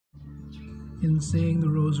In saying the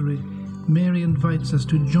Rosary, Mary invites us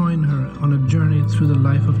to join her on a journey through the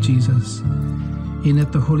life of Jesus. In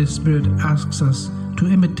it, the Holy Spirit asks us to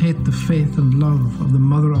imitate the faith and love of the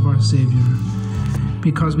Mother of our Saviour.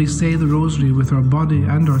 Because we say the Rosary with our body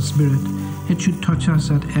and our spirit, it should touch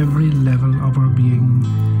us at every level of our being.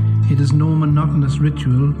 It is no monotonous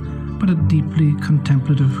ritual, but a deeply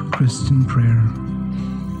contemplative Christian prayer.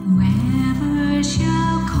 Whoever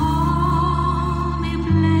shall call me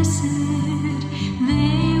blessed,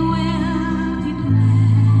 they will be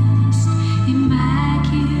blessed.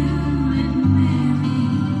 Immaculate Mary,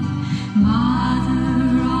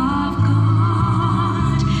 Mother of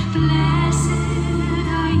God, blessed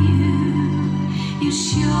are you. You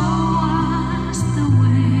show us the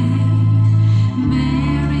way.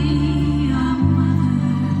 Mary, our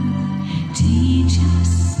Mother, teach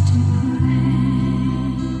us to pray.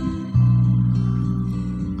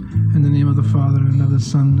 In the name of the Father, and of the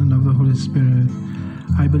Son, and of the Holy Spirit.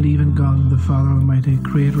 I believe in God, the Father Almighty,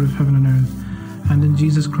 creator of heaven and earth, and in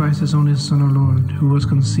Jesus Christ, his only Son, our Lord, who was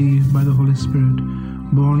conceived by the Holy Spirit,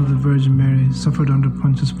 born of the Virgin Mary, suffered under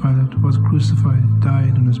Pontius Pilate, was crucified,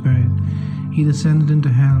 died, and was buried. He descended into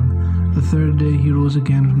hell. The third day he rose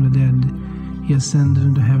again from the dead. He ascended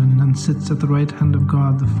into heaven, and sits at the right hand of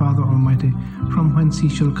God, the Father Almighty, from whence he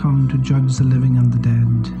shall come to judge the living and the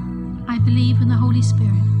dead. I believe in the Holy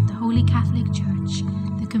Spirit, the Holy Catholic Church,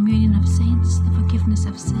 the communion of saints, the forgiveness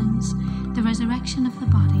of sins, the resurrection of the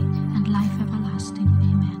body, and life everlasting.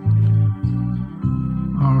 Amen.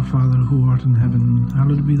 Our Father, who art in heaven,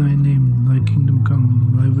 hallowed be thy name. Thy kingdom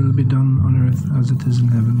come, thy will be done on earth as it is in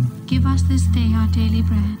heaven. Give us this day our daily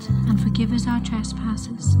bread, and forgive us our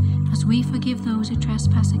trespasses, as we forgive those who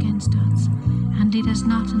trespass against us. And lead us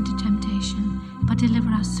not into temptation, but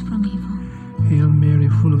deliver us from evil. Hail Mary,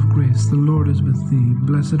 full of grace, the Lord is with thee.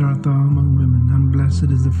 Blessed art thou among women, and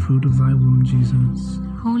blessed is the fruit of thy womb, Jesus.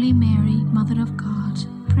 Holy Mary, Mother of God,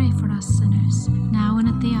 pray for us sinners, now and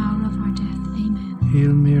at the hour of our death. Amen.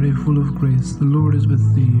 Hail Mary, full of grace, the Lord is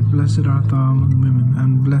with thee. Blessed art thou among women,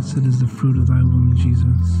 and blessed is the fruit of thy womb,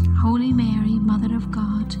 Jesus. Holy Mary, Mother of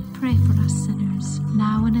God, pray for us sinners,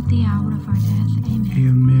 now and at the hour of our death. Amen.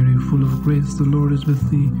 Hail Mary, full of grace, the Lord is with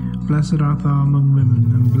thee. Blessed art thou among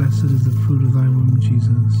women, and blessed is the fruit of thy womb,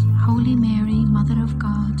 Jesus. Holy Mary, Mother of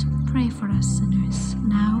God, pray for us sinners,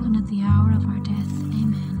 now and at the hour of our death.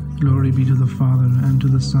 Amen. Glory be to the Father, and to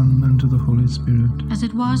the Son, and to the Holy Spirit. As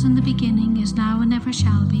it was in the beginning, is now, and ever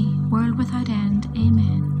shall be, world without end.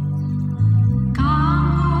 Amen.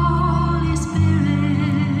 Come, Holy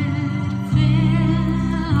Spirit,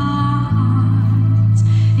 fill our hearts,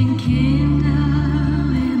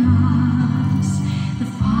 enkindle in us the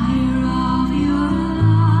fire of your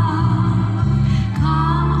love.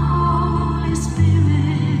 Come, Holy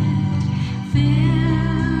Spirit,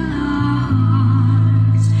 fill our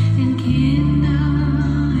hearts, enkindle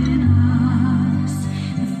in us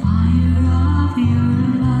the fire of your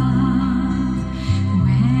love.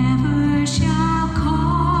 Whoever shall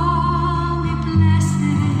call me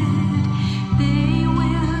blessed, they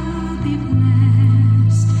will be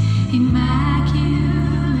blessed.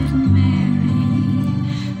 Immaculate Mary,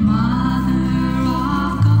 Mother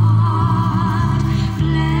of God,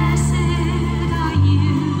 blessed are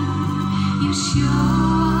you. You show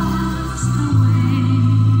us the way.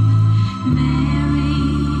 Mary,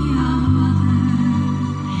 our Mother,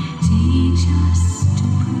 teach us to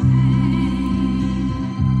pray.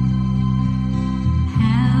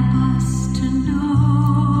 Help us to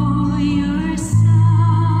know your Son,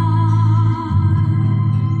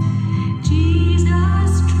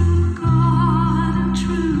 Jesus, true God and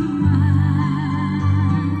true man.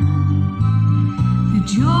 The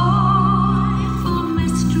joyful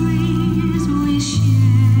mysteries we share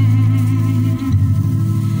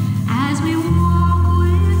as we walk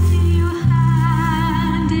with you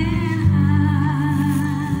hand in hand.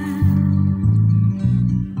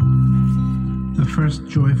 The first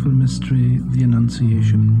joyful mystery, the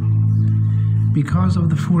Annunciation. Because of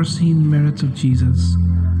the foreseen merits of Jesus,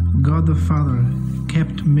 God the Father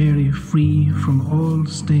kept Mary free from all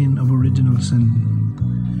stain of original sin.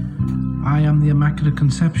 I am the Immaculate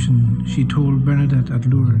Conception, she told Bernadette at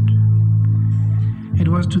Lourdes. It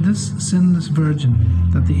was to this sinless virgin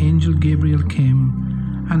that the angel Gabriel came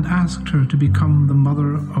and asked her to become the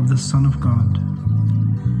mother of the Son of God.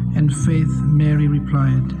 In faith, Mary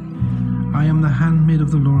replied, I am the handmaid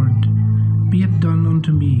of the Lord. Be it done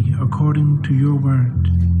unto me according to your word.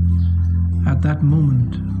 At that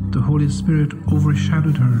moment, the Holy Spirit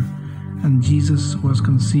overshadowed her, and Jesus was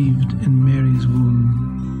conceived in Mary's womb.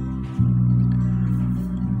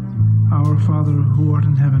 Our Father, who art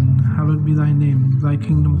in heaven, hallowed be thy name. Thy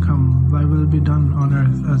kingdom come, thy will be done on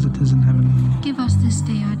earth as it is in heaven. Give us this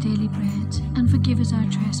day our daily bread, and forgive us our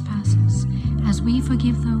trespasses, as we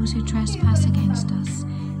forgive those who trespass against us.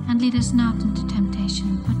 And lead us not into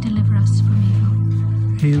temptation, but deliver us from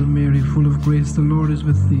evil. Hail Mary, full of grace, the Lord is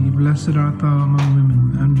with thee. Blessed art thou among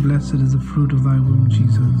women, and blessed is the fruit of thy womb,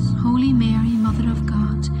 Jesus. Holy Mary, Mother of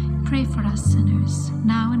God, pray for us sinners,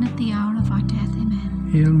 now and at the hour of our death. Amen.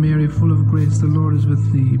 Hail Mary, full of grace, the Lord is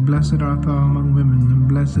with thee. Blessed art thou among women, and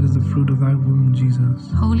blessed is the fruit of thy womb,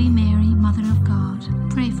 Jesus. Holy Mary, Mother of God,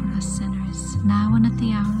 pray for us sinners, now and at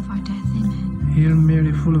the hour of our death. Amen. Hail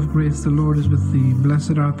Mary, full of grace, the Lord is with thee.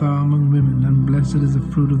 Blessed art thou among women, and blessed is the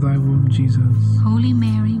fruit of thy womb, Jesus. Holy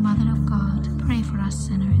Mary, Mother of God, pray for us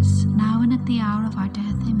sinners, now and at the hour of our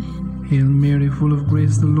death. Amen. Hail Mary, full of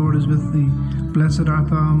grace, the Lord is with thee. Blessed art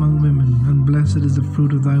thou among women, and blessed is the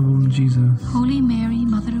fruit of thy womb, Jesus. Holy Mary,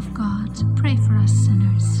 Mother of God, pray for us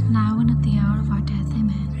sinners, now and at the hour of our death.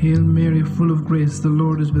 Amen. Hail Mary, full of grace, the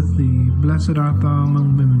Lord is with thee. Blessed art thou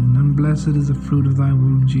among women, and blessed is the fruit of thy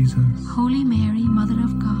womb, Jesus. Holy Mary, Mother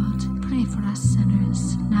of God, pray for us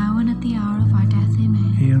sinners, now and at the hour of our death.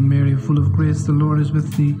 Amen. Hail Mary, full of grace, the Lord is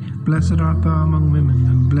with thee. Blessed art thou among women,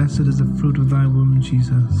 and blessed is the fruit of thy womb,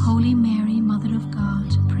 Jesus. Holy Mary, Mother of God,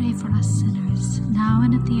 pray for us sinners, now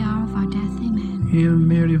and at the hour of our death. Amen. Hail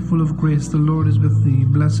Mary, full of grace, the Lord is with thee.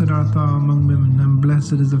 Blessed art thou among women, and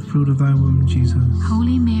blessed is the fruit of thy womb, Jesus.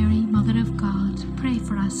 Holy Mary, Mother of God, pray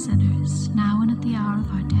for us sinners, now and at the hour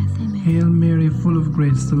of our death. Amen. Hail Mary, full of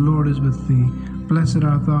grace, the Lord is with thee. Blessed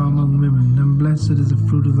art thou among women, and blessed is the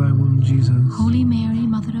fruit of thy womb, Jesus. Holy Mary,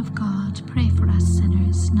 Mother of God, pray for us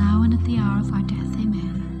sinners, now and at the hour of our death.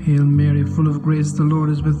 Amen. Hail Mary, full of grace, the Lord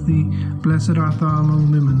is with thee. Blessed art thou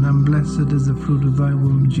among women, and blessed is the fruit of thy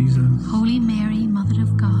womb, Jesus. Holy Mary, Mother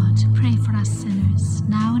of God, pray for us sinners,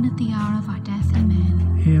 now and at the hour of our death.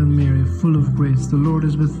 Amen. Hail Mary, full of grace, the Lord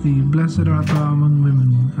is with thee. Blessed art thou among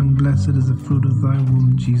women, and blessed is the fruit of thy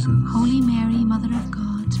womb, Jesus. Holy Mary, Mother of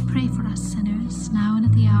God, pray for us sinners, now and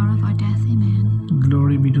at the hour of our death. Amen.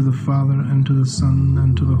 Glory be to the Father, and to the Son,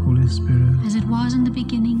 and to the Holy Spirit. As it was in the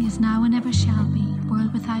beginning, is now, and ever shall be,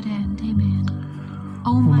 world without end. Amen.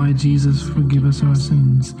 O my Jesus, forgive us our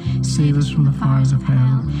sins, save us from the fires of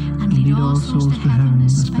hell, and lead all souls to heaven,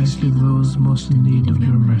 especially those most in need of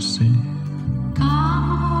your mercy.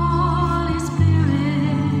 Come, Holy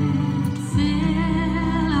Spirit,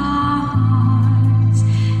 fill our hearts,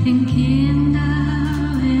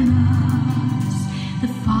 enkindle in us the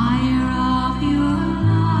fire of your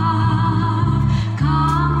love.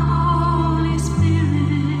 Come, Holy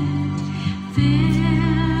Spirit,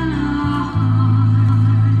 fill our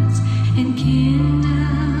hearts,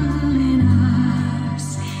 enkindle in us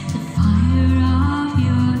the fire of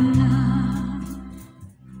your love.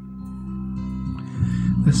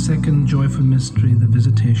 The second joyful mystery, the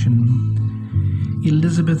Visitation.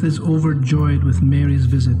 Elizabeth is overjoyed with Mary's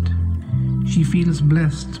visit. She feels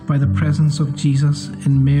blessed by the presence of Jesus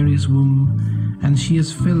in Mary's womb, and she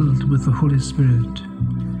is filled with the Holy Spirit.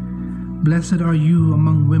 Blessed are you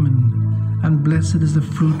among women, and blessed is the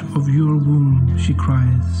fruit of your womb, she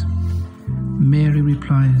cries. Mary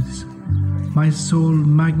replies, My soul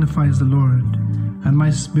magnifies the Lord, and my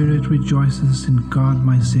spirit rejoices in God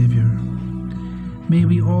my Saviour. May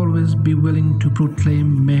we always be willing to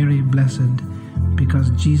proclaim Mary blessed, because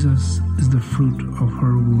Jesus is the fruit of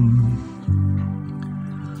her womb.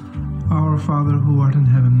 Our Father, who art in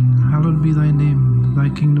heaven, hallowed be thy name. Thy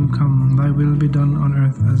kingdom come, thy will be done on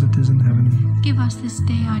earth as it is in heaven. Give us this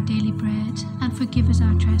day our daily bread, and forgive us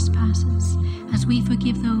our trespasses, as we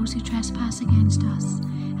forgive those who trespass against us.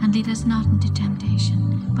 And lead us not into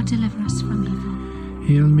temptation, but deliver us from evil.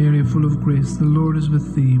 Hail Mary, full of grace, the Lord is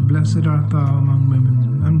with thee. Blessed art thou among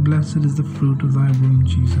women, and blessed is the fruit of thy womb,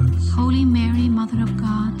 Jesus. Holy Mary, Mother of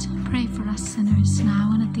God, pray for us sinners,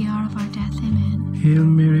 now and at the hour of our death. Amen. Hail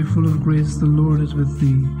Mary, full of grace, the Lord is with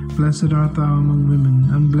thee. Blessed art thou among women,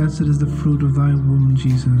 and blessed is the fruit of thy womb,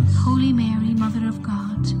 Jesus. Holy Mary, Mother of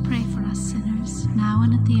God, pray for us sinners, now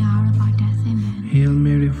and at the hour of our death. Amen. Hail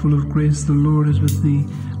Mary, full of grace, the Lord is with thee.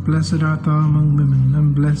 Blessed art thou among women,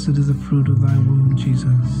 and blessed is the fruit of thy womb, Jesus.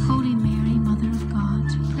 Holy Mary, Mother of God,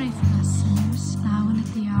 pray for us sinners, now and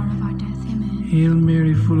at the hour of our death. Amen. Hail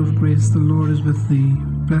Mary, full of grace, the Lord is with thee.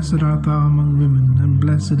 Blessed art thou among women, and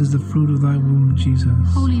blessed is the fruit of thy womb, Jesus.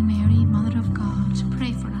 Holy Mary, Mother of God,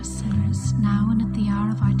 pray for us sinners, now and at the hour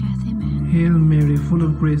of our death. Amen. Hail Mary, full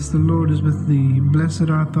of grace, the Lord is with thee. Blessed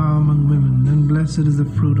art thou among women, and blessed is the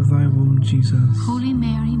fruit of thy womb, Jesus. Holy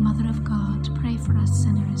Mary, Mother of God, pray pray for us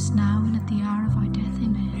sinners, now and at the hour of our death.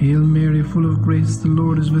 Amen. Hail Mary, full of grace, the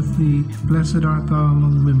Lord is with thee. Blessed art thou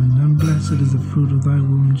among women, and blessed is the fruit of thy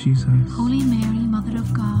womb, Jesus. Holy Mary, Mother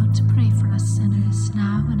of God, pray for us sinners,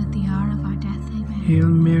 now and at the hour of our death. Amen. Hail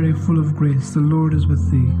Mary, full of grace, the Lord is with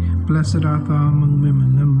thee. Blessed art thou among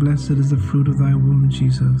women, and blessed is the fruit of thy womb,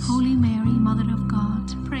 Jesus. Holy Mary, Mother of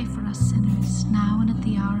God, pray for us sinners, now and at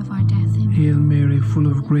the hour of our death. Amen. Hail Mary, full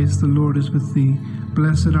of grace, the Lord is with thee.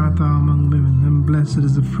 Blessed art thou among women, and blessed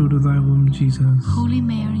is the fruit of thy womb, Jesus. Holy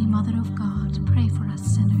Mary, Mother of God, pray for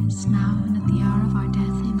us sinners, now and at the hour of our death.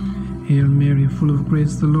 Amen. Hail Mary, full of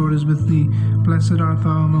grace, the Lord is with thee. Blessed art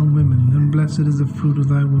thou among women, and blessed is the fruit of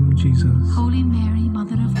thy womb, Jesus. Holy Mary,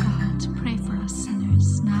 Mother of God, pray for us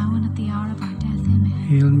sinners, now and at the hour of our death. Amen.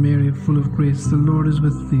 Hail Mary, full of grace, the Lord is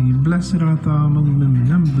with thee. Blessed art thou among women,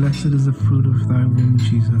 and blessed is the fruit of thy womb,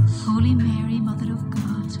 Jesus. Holy Mary, Mother of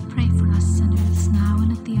God, pray for us sinners, now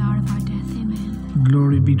and at the hour of our death. Amen.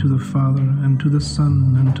 Glory be to the Father, and to the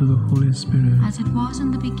Son, and to the Holy Spirit. As it was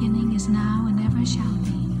in the beginning, is now, and ever shall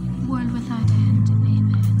be, world without end.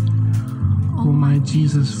 Amen. O my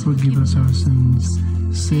Jesus, forgive us our sins,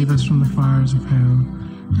 save us from the fires of hell,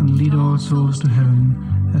 and lead all souls to heaven,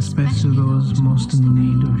 especially those most in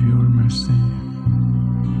need of your mercy.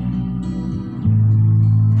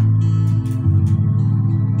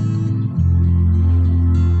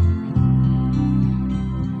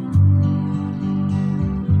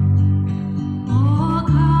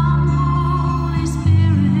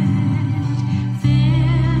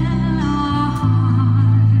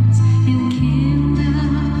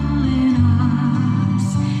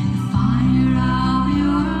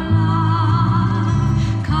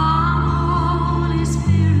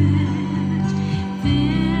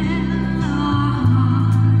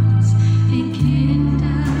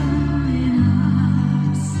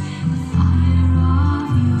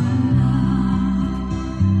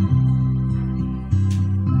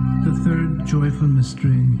 Joyful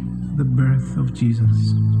mystery, the birth of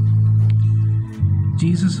Jesus.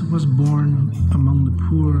 Jesus was born among the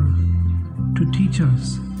poor to teach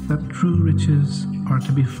us that true riches are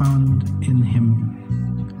to be found in Him.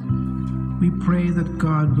 We pray that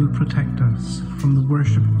God will protect us from the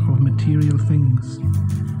worship of material things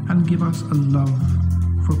and give us a love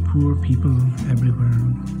for poor people everywhere.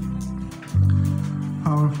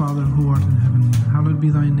 Our Father who art in heaven, hallowed be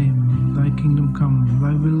thy name. Thy kingdom come,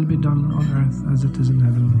 thy will be done on earth as it is in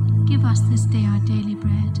heaven. Give us this day our daily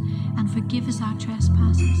bread, and forgive us our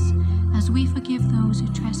trespasses, as we forgive those who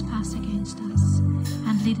trespass against us.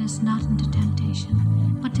 And lead us not into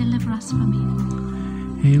temptation, but deliver us from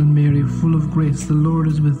evil. Hail Mary, full of grace, the Lord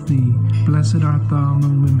is with thee. Blessed art thou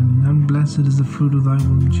among women, and blessed is the fruit of thy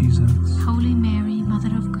womb, Jesus. Holy Mary,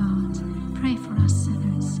 Mother of God, pray for us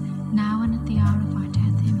sinners, now and at the hour of our death.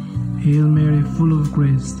 Amen. Hail Mary, full of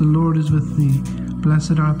grace, the Lord is with thee.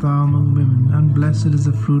 Blessed art thou among women, and blessed is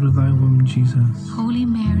the fruit of thy womb, Jesus. Holy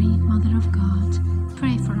Mary, Mother of God,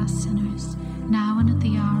 pray for us sinners, now and at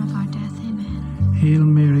the hour of our death. Amen. Hail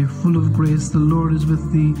Mary, full of grace, the Lord is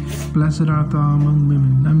with thee. Blessed art thou among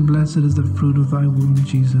women, and blessed is the fruit of thy womb,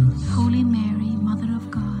 Jesus. Holy Mary, Mother of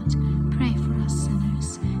God, pray for us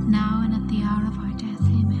sinners, now and at the hour of our death.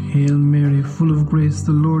 Amen. Hail Mary, full of grace,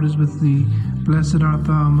 the Lord is with thee. Blessed art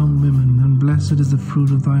thou among women, and blessed is the fruit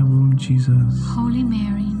of thy womb, Jesus. Holy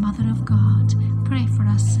Mary, Mother of God, pray for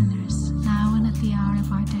us sinners, now and at the hour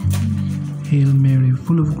of our death. Amen. Hail Mary,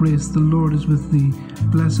 full of grace, the Lord is with thee.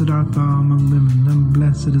 Blessed art thou among women, and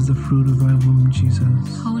blessed is the fruit of thy womb,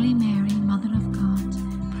 Jesus. Holy Mary, Mother of God,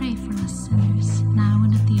 pray for us sinners, now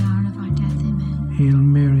and at the hour of our death. Amen. Hail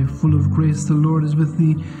Mary, full of grace, the Lord is with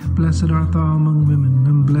thee. Blessed art thou among women,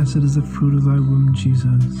 and blessed is the fruit of thy womb,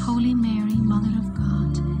 Jesus. Holy Mary, Mother of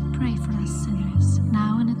God, pray for us sinners,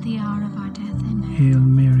 now and at the hour of our death. Amen. Hail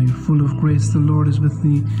Mary, full of grace, the Lord is with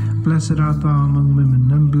thee. Blessed art thou among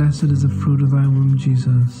women, and blessed is the fruit of thy womb,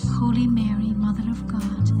 Jesus. Holy Mary, Mother of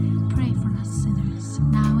God, pray for us sinners,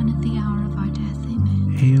 now and at the hour of our death.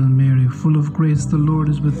 Amen. Hail Mary, full of grace, the Lord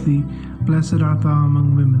is with thee. Blessed art thou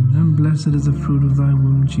among women, and blessed is the fruit of thy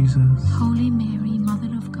womb, Jesus. Holy Mary,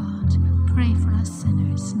 Mother of God, pray for us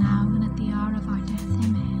sinners, now and at the hour of our death.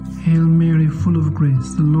 Amen. Hail Mary, full of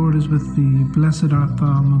grace, the Lord is with thee. Blessed art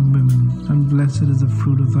thou among women, and blessed is the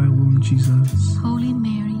fruit of thy womb, Jesus. Holy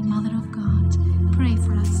Mary, Mother of God, pray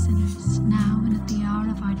for us sinners, now and at the hour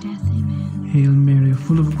of our death. Amen. Hail Mary,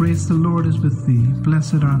 full of grace, the Lord is with thee.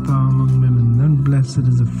 Blessed art thou among women, and blessed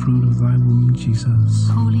is the fruit of thy womb, Jesus.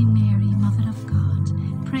 Holy Mary, Mother of God,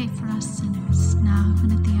 pray for us sinners, now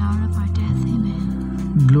and at the hour of our death.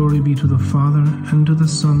 Amen. Glory be to the Father, and to the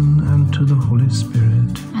Son, and to the Holy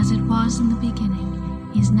Spirit. As it was in the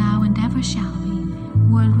beginning, is now, and ever shall be,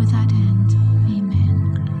 world without end.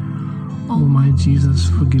 Amen. O my Jesus,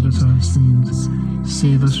 forgive us our sins,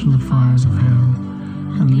 save us from the fires of hell,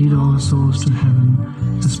 and lead all souls to heaven,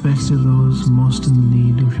 especially those most in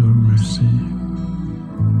need of your mercy.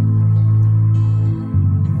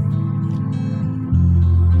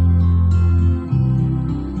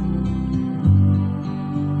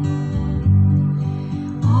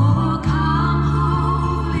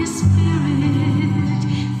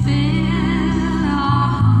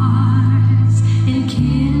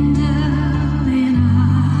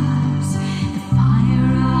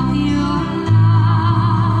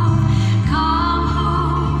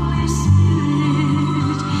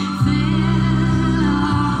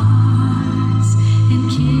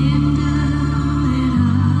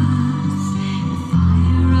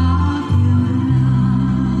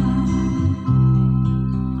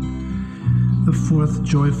 The fourth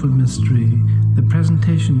joyful mystery, the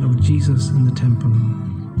presentation of Jesus in the temple.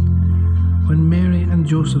 When Mary and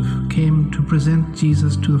Joseph came to present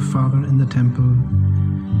Jesus to the Father in the temple,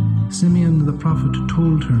 Simeon the prophet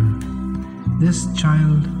told her, "This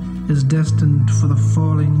child is destined for the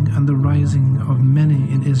falling and the rising of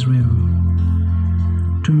many in Israel."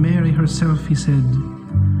 To Mary herself he said,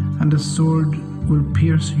 "And a sword will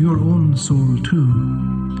pierce your own soul too."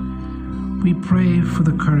 We pray for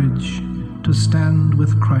the courage to stand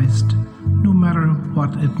with Christ, no matter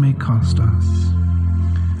what it may cost us.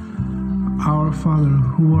 Our Father,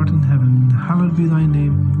 who art in heaven, hallowed be thy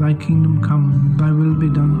name. Thy kingdom come, thy will be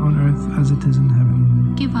done on earth as it is in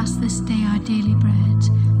heaven. Give us this day our daily bread,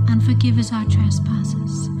 and forgive us our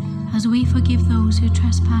trespasses, as we forgive those who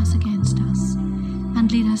trespass against us.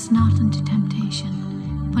 And lead us not into temptation,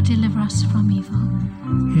 but deliver us from evil.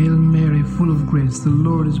 Hail Mary, full of grace, the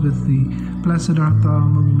Lord is with thee. Blessed art thou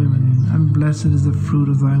among women, and blessed is the fruit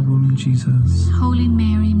of thy womb, Jesus. Holy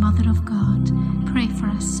Mary, Mother of God, pray for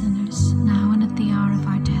us sinners, now and at the hour of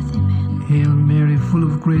our death. Amen. Hail Mary, full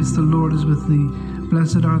of grace, the Lord is with thee.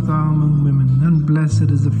 Blessed art thou among women, and blessed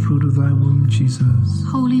is the fruit of thy womb, Jesus.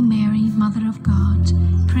 Holy Mary, Mother of God,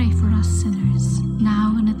 pray for us sinners,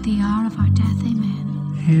 now and at the hour of our death. Amen.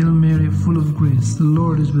 Hail Mary, full of grace, the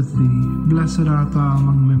Lord is with thee. Blessed art thou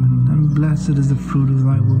among women, and blessed is the fruit of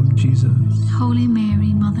thy womb, Jesus. Holy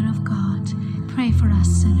Mary, Mother of God, pray for us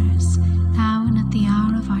sinners, now and at the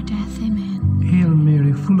hour of our death. Amen. Hail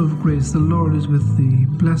Mary, full of grace, the Lord is with thee.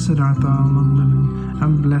 Blessed art thou among women,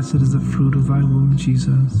 and blessed is the fruit of thy womb,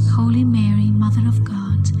 Jesus. Holy Mary, Mother of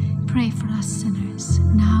God, pray for us sinners,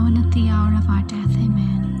 now and at the hour of our death.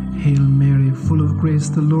 Amen. Hail Mary, full of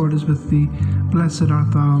grace, the Lord is with thee. Blessed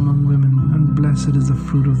art thou among women, and blessed is the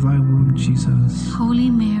fruit of thy womb, Jesus. Holy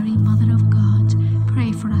Mary, Mother of God,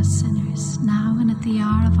 pray for us sinners, now and at the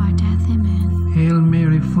hour of our death. Amen. Hail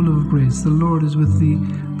Mary, full of grace, the Lord is with thee.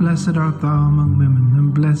 Blessed art thou among women,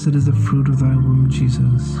 and blessed is the fruit of thy womb,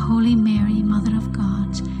 Jesus. Holy Mary, Mother of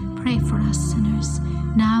God, pray for us sinners,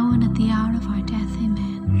 now and at the hour of our death.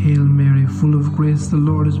 Amen. Hail Mary, full of grace, the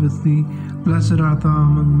Lord is with thee. Blessed art thou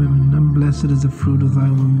among women, and blessed is the fruit of thy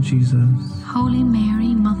womb, Jesus. Holy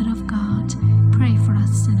Mary, Mother of God, pray for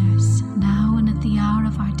us sinners, now and at the hour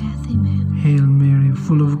of our death. Amen. Hail Mary,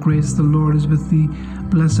 full of grace, the Lord is with thee.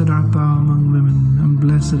 Blessed art thou among women, and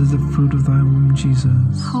blessed is the fruit of thy womb,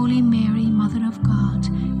 Jesus. Holy Mary, Mother of God,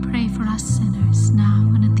 pray for us sinners,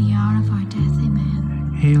 now and at the hour of our death.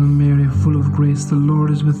 Amen. Hail Mary, full of grace, the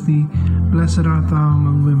Lord is with thee. Blessed art thou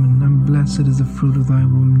among women, and blessed is the fruit of thy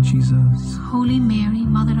womb, Jesus. Holy Mary,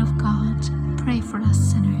 Mother of God, pray for us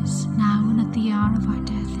sinners, now and at the hour of our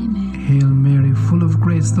death. Amen. Hail Mary, full of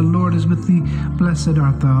grace, the Lord is with thee. Blessed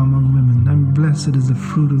art thou among women, and blessed is the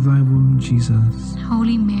fruit of thy womb, Jesus.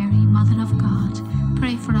 Holy Mary, Mother of God,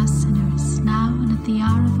 pray for us sinners, now and at the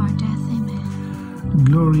hour of our death. Amen.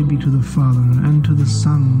 Glory be to the Father, and to the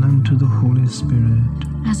Son, and to the Holy Spirit.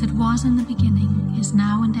 As it was in the beginning, is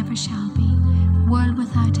now, and ever shall be, world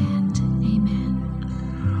without end.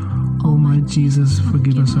 Amen. O my Jesus,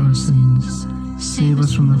 forgive us our sins, save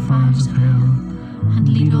us from the fires of hell, and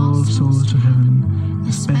lead all souls to heaven,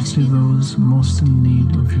 especially those most in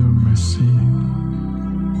need of your mercy.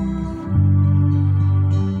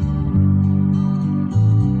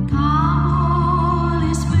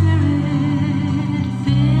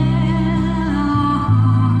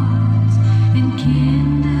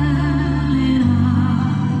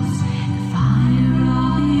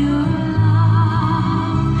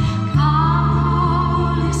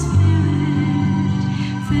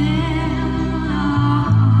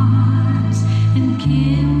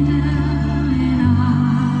 Kindle in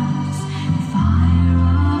us the fire.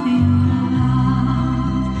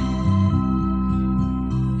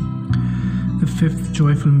 Fifth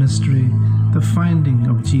joyful mystery, the finding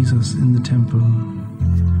of Jesus in the temple.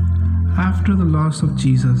 After the loss of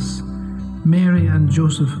Jesus, Mary and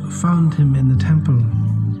Joseph found him in the temple.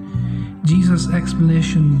 Jesus'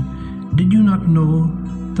 explanation, "Did you not know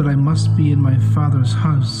that I must be in my Father's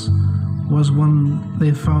house?" was one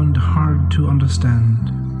they found hard to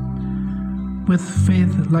understand. With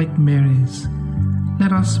faith like Mary's,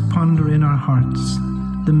 let us ponder in our hearts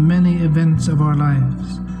the many events of our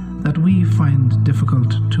lives that we find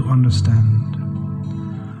difficult to understand.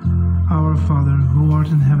 Our Father, who art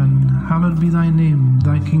in heaven, hallowed be thy name.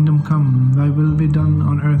 Thy kingdom come, thy will be done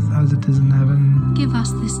on earth as it is in heaven. Give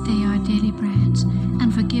us this day our daily bread,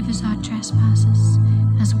 and forgive us our trespasses,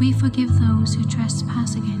 as we forgive those who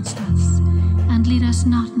trespass against us. And lead us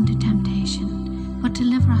not into temptation, but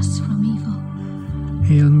deliver us from evil.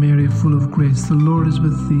 Hail Mary, full of grace, the Lord is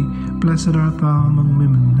with thee. Blessed art thou among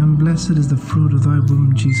women, and blessed is the fruit of thy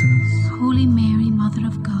womb, Jesus. Holy Mary, Mother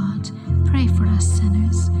of God, pray for us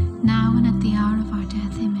sinners, now and at the hour of our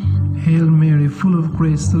death. Amen. Hail Mary, full of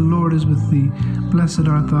grace, the Lord is with thee. Blessed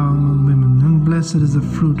art thou among women, and blessed is the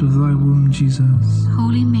fruit of thy womb, Jesus.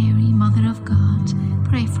 Holy Mary, Mother of God,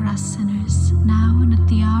 pray for us sinners, now and at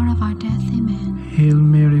the hour of our death. Amen. Hail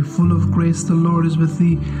Mary, full of grace, the Lord is with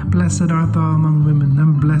thee. Blessed art thou among women,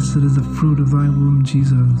 and blessed is the fruit of thy womb,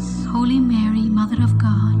 Jesus. Holy Mary, Mother of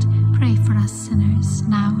God, pray for us sinners,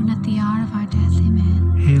 now and at the hour of our death.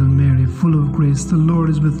 Amen. Hail Mary, full of grace, the Lord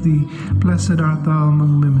is with thee. Blessed art thou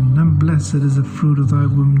among women, and blessed is the fruit of thy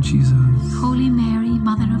womb, Jesus. Holy Mary,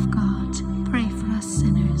 Mother of God, pray for us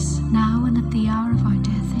sinners, now and at the hour of our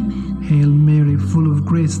death. Amen. Hail Mary, full of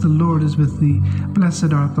grace, the Lord is with thee.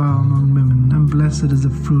 Blessed art thou among women, and blessed is the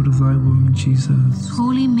fruit of thy womb, Jesus.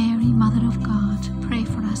 Holy Mary, Mother of God, pray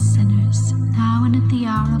for us sinners, now and at the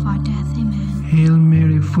hour of our death. Amen. Hail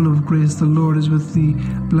Mary, full of grace, the Lord is with thee.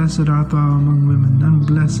 Blessed art thou among women, and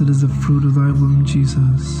blessed is the fruit of thy womb,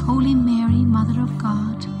 Jesus. Holy Mary, Mother of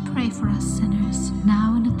God, pray for us sinners,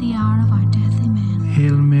 now and at the hour of our death. Amen.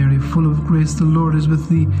 Hail Mary, full of grace, the Lord is with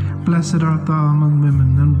thee. Blessed art thou among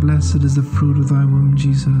women, and blessed is the fruit of thy womb,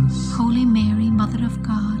 Jesus. Holy Mary, Mother of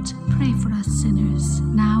God, pray for us sinners,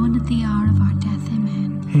 now and at the hour of our death.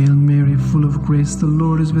 Amen. Hail Mary, full of grace, the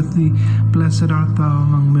Lord is with thee. Blessed art thou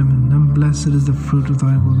among women, and blessed is the fruit of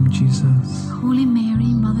thy womb, Jesus. Holy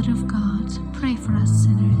Mary, Mother of God, pray for us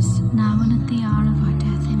sinners, now and at the hour of our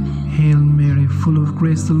death. Amen. Hail Mary, full of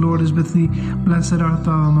grace, the Lord is with thee. Blessed art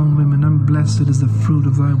thou among women, and blessed is the fruit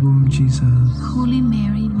of thy womb, Jesus. Holy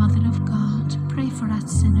Mary, Mother of God, pray for us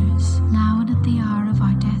sinners, now and at the hour of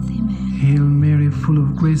our death. Amen. Hail Mary, full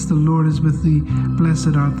of grace, the Lord is with thee.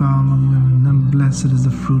 Blessed art thou among women, and blessed is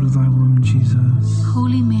the fruit of thy womb, Jesus.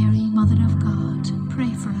 Holy Mary, Mother of God,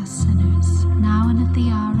 pray for us sinners, now and at the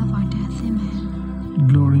hour of our death. Amen.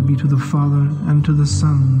 Glory be to the Father, and to the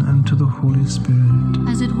Son, and to the Holy Spirit.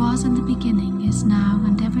 As it was in the beginning, is now,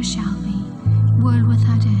 and ever shall be, world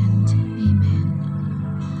without end.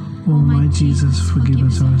 Amen. O my Jesus, forgive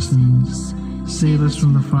us our sins, save us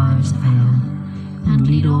from the fires of hell, and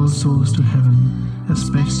lead all souls to heaven,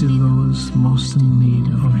 especially those most in need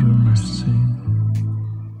of your mercy.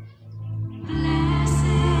 Blessed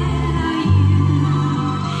are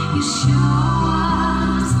you, you show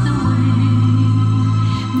us the way.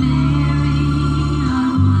 Mary,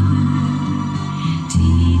 our mother,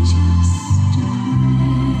 teach us to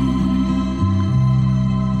pray.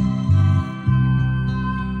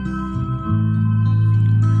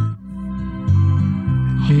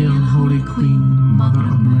 Hail, Holy Queen, Mother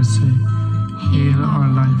of Mercy. Hail our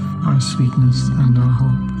life, our sweetness, and our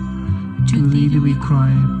hope. To thee do we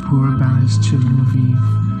cry, poor banished children of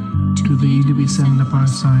Eve. To thee do we send up our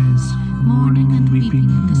sighs, mourning and weeping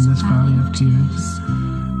in this valley of tears.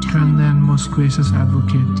 Turn then, most gracious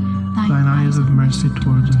Advocate, thine eyes of mercy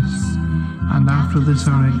toward us, and after this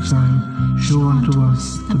our exile, show unto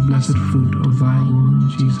us the blessed fruit of thy womb,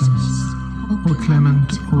 Jesus. O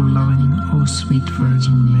clement, O loving, O sweet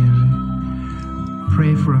Virgin Mary,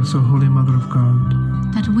 pray for us, O Holy Mother of God,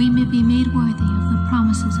 that we may be made worthy of the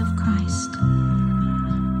promises of Christ.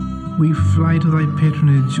 We fly to thy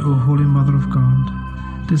patronage, O Holy Mother of God.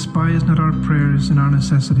 Despise not our prayers and our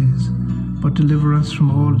necessities, but deliver us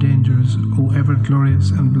from all dangers, O ever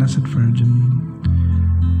glorious and blessed Virgin.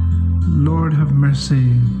 Lord, have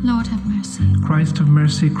mercy. Lord, have mercy. Christ, have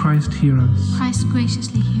mercy. Christ, hear us. Christ,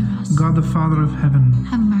 graciously hear us. God, the Father of heaven,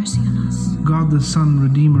 have mercy on us. God, the Son,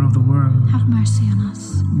 Redeemer of the world, have mercy on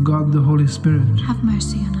us. God, the Holy Spirit, have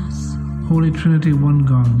mercy on us. Holy Trinity, one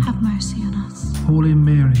God, have mercy on us. Holy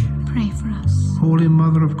Mary, pray for us. Holy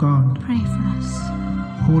Mother of God, pray for us.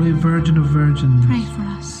 Holy Virgin of Virgins, pray for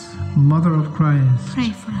us. Mother of Christ,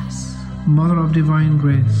 pray for us. Mother of divine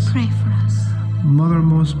grace, pray for us. Mother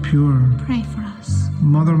most pure, Pray for us.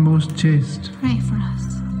 Mother most chaste, Pray for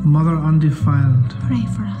us. Mother undefiled, Pray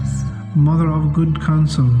for us. Mother of good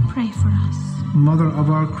counsel, Pray for us. Mother of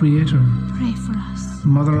our Creator, Pray for us.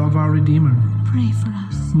 Mother of our Redeemer, Pray for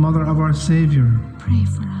us. Mother of our Saviour, Pray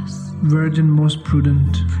for us. Virgin most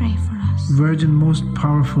prudent, Pray for us. Virgin most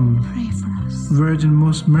powerful, Pray for us. Virgin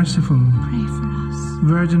most merciful, Pray for us.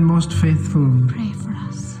 Virgin most faithful, Pray for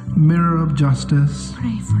us. Mirror of justice,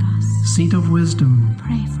 Pray for us. Seat of wisdom,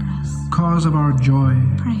 Pray for us. Cause of our joy,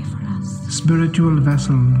 Pray for us. Spiritual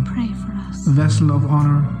vessel, Pray for us. Vessel of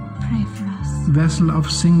honour, Pray for us. Vessel of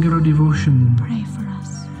singular devotion, Pray for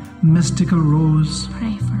us. Mystical rose,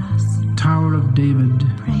 Pray for us. Tower of David,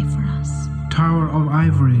 Pray for us. Tower of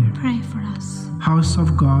ivory, Pray for us. House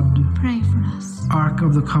of God, Pray for us. Ark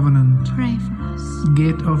of the Covenant, Pray for us.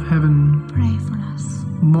 Gate of Heaven, Pray for us.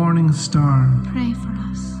 Morning Star, Pray for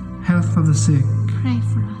us. Health of the sick, Pray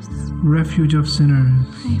for us. Refuge of sinners,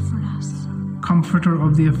 Pray for us. Comforter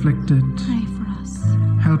of the afflicted, Pray for us.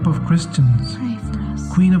 Help of Christians, Pray for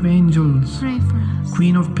us. Queen of angels, Pray for us.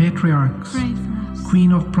 Queen of patriarchs, Pray for us.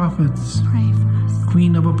 Queen of prophets, Pray for us.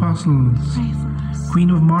 Queen of apostles, Pray for us. Queen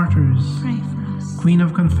of martyrs, Pray for us. Queen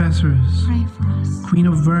of confessors, Pray for us. Queen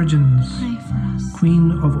of virgins, Pray for us.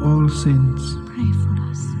 Queen of all saints, Pray for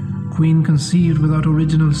us. Queen conceived without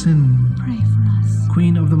original sin, Pray for us.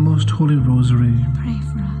 Queen of the most holy Rosary, Pray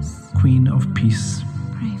for us. Queen of peace.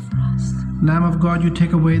 Pray for us. Lamb of God, you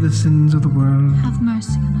take away the sins of the world. Have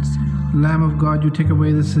mercy on us, O Lord. Lamb of God, you take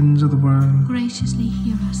away the sins of the world. Graciously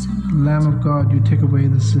hear us, O Lord. Lamb of God, you take away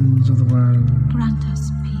the sins of the world. Grant us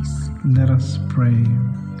peace. Let us pray.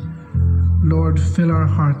 Lord, fill our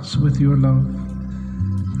hearts with your love,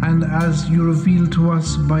 and as you reveal to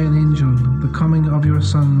us by an angel the coming of your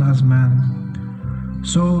Son as man,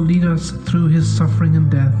 so lead us through his suffering and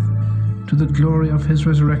death to the glory of his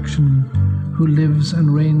resurrection, who lives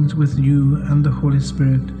and reigns with you and the Holy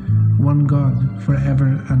Spirit, one God,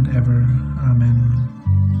 forever and ever. Amen.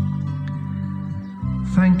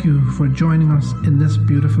 Thank you for joining us in this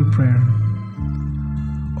beautiful prayer.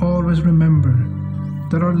 Always remember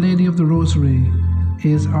that Our Lady of the Rosary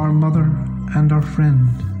is our mother and our friend.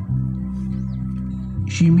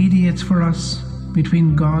 She mediates for us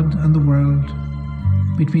between God and the world,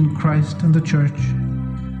 between Christ and the Church,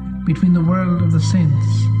 between the world of the saints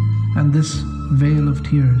and this vale of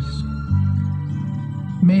tears.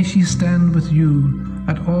 May she stand with you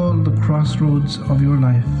at all the crossroads of your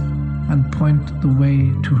life and point the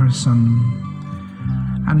way to her Son.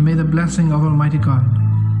 And may the blessing of Almighty God,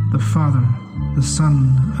 the Father, the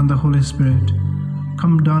Son, and the Holy Spirit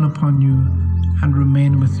come down upon you and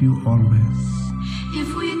remain with you always.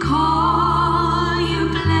 If we call you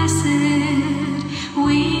blessed,